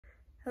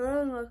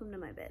Hello and welcome to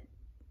my bed.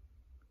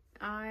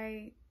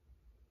 I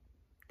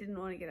didn't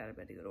want to get out of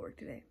bed to go to work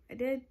today. I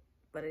did,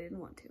 but I didn't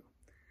want to.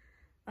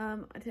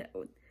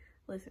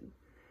 Listen,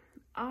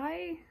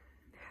 I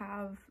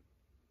have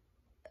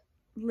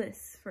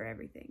lists for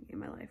everything in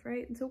my life,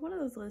 right? And so one of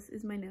those lists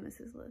is my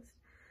Nemesis list.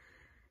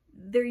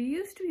 There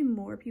used to be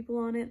more people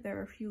on it. There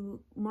are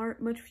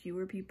much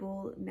fewer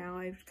people.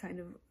 Now a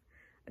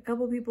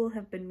couple people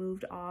have been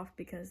moved off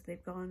because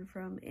they've gone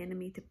from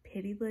enemy to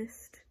pity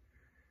list.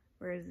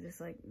 Whereas just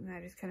like, I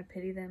just kind of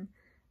pity them.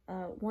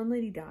 One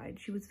lady died.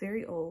 She was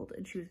very old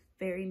and she was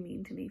very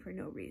mean to me for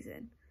no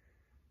reason.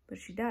 But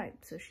she died,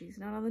 so she's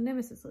not on the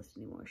Nemesis list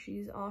anymore.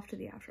 She's off to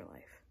the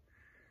afterlife.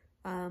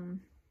 But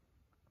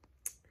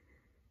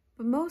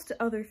most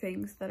other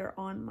things that are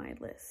on my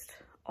list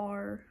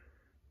are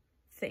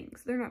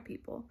things. They're not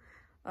people.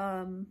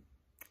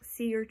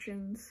 Sea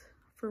urchins,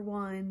 for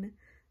one.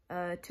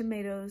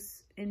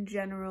 Tomatoes in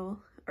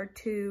general are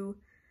 2.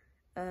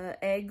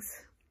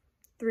 Eggs,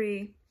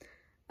 3.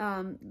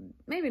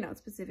 Maybe not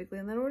specifically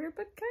in that order,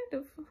 but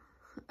kind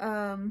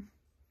of.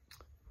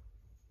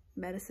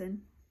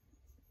 Medicine.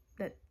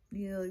 That,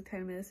 you know, like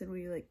kind of medicine where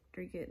you like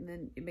drink it and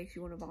then it makes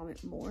you want to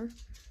vomit more.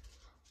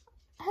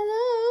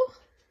 Hello!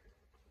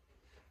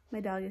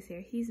 My dog is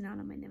here. He's not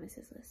on my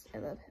Nemesis list. I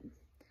love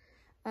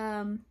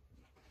him.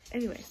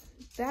 Anyway,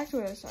 back to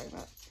what I was talking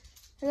about.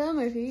 Hello,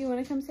 Murphy. You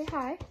want to come say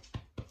hi?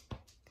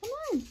 Come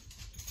on.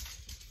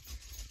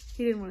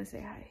 He didn't want to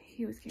say hi.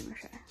 He was camera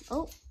shy.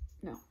 Oh,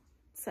 no.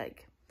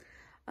 Psych.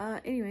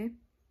 Anyway,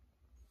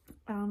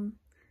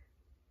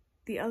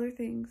 the other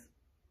things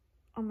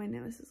on my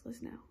Nemesis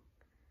list now.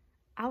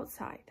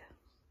 Outside.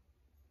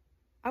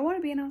 I want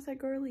to be an outside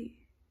girly,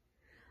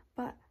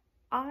 but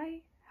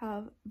I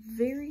have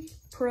very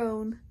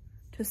prone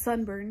to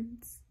sunburn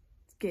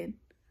skin.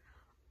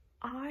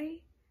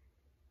 I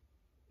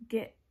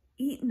get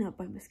eaten up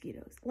by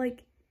mosquitoes.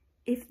 Like,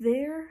 if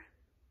there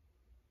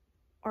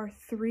are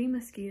 3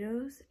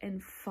 mosquitoes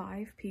and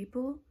 5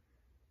 people,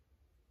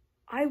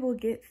 I will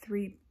get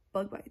 3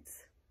 bug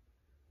bites.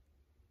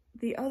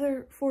 The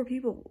other 4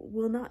 people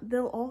will not.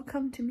 They'll all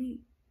come to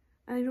me.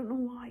 And I don't know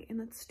why. And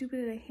that's stupid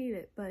and I hate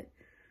it. But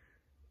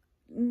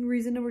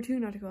reason number 2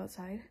 not to go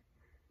outside.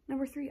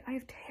 Number 3, I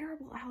have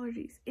terrible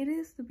allergies. It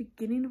is the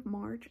beginning of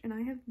March and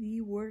I have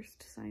the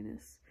worst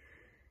sinus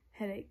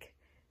headache.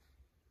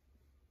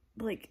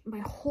 Like,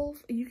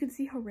 you can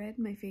see how red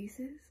my face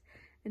is.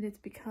 And it's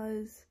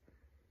because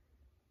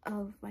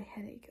of my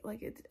headache.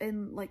 Like,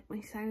 like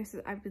my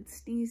sinuses, I've been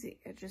sneezing.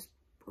 It just,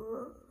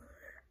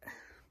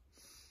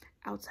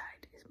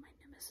 outside is my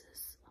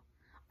Nemesis.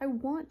 I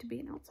want to be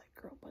an outside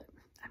girl, but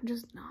I'm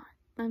just not.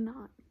 I'm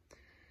not.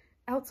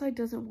 Outside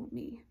doesn't want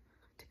me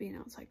to be an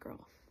outside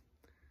girl.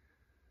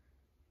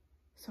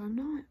 So I'm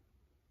not.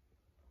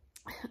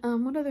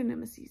 What other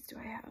Nemesis do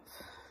I have?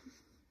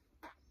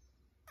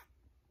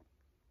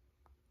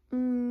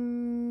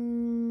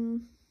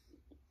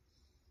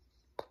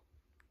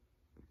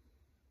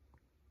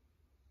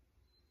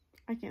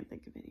 I can't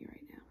think of any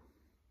right now.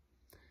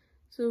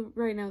 So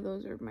right now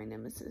those are my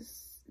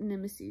Nemesis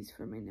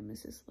for my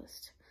Nemesis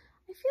list.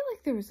 I feel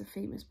like there was a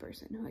famous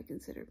person who I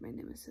considered my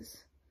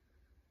Nemesis.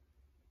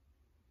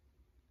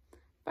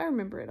 If I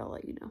remember it, I'll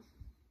let you know.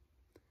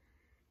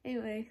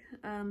 Anyway,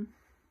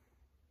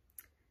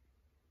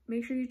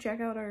 make sure you check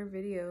out our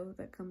video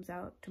that comes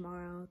out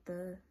tomorrow,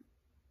 the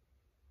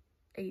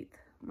 8th,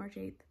 March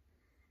 8th.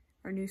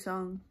 Our new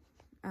song.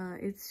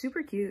 It's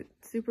super cute,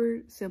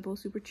 super simple,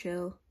 super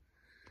chill.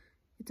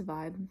 It's a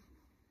vibe.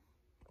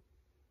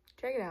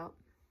 Check it out.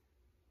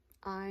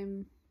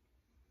 I'm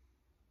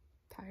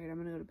tired. I'm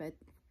gonna go to bed.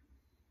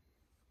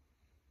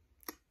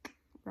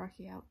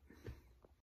 Rocky out.